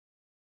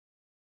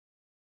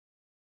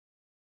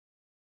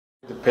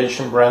The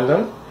patient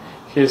Brandon.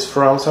 He's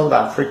from South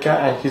Africa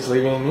and he's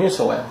living in New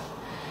Zealand.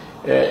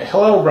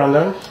 Hello,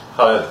 Brandon.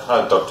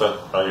 Hi, doctor.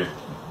 How are you?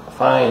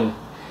 Fine.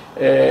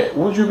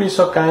 Would you be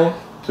so kind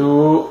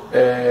to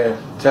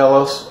tell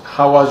us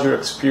how was your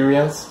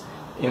experience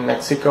in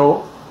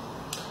Mexico?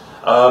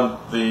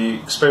 The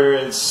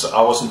experience,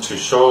 I wasn't too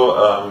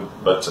sure,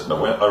 but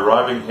when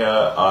arriving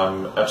here,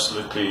 I'm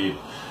absolutely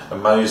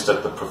amazed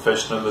at the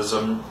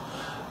professionalism,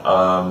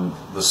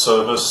 the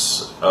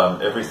service,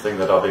 everything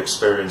that I've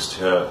experienced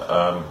here.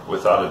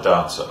 Without a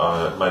doubt,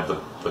 I made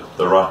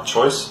the right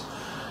choice,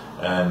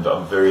 and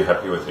I'm very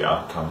happy with the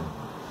outcome.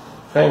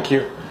 Thank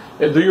you.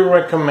 Do you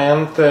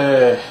recommend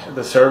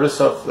the service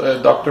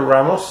of Dr.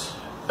 Ramos?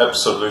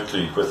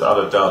 Absolutely,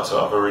 without a doubt.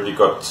 I've already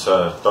got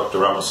Dr.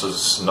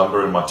 Ramos's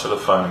number in my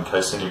telephone in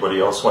case anybody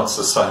else wants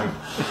the same,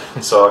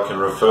 so I can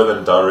refer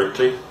them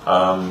directly.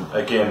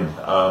 Again,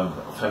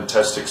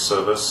 fantastic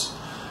service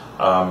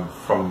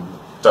from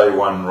day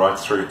one right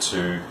through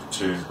to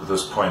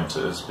this point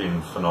has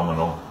been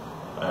phenomenal,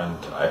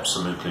 and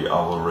absolutely I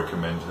will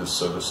recommend his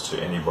service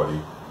to anybody.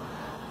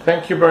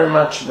 Thank you very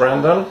much,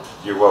 Brandon.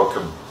 You're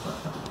welcome.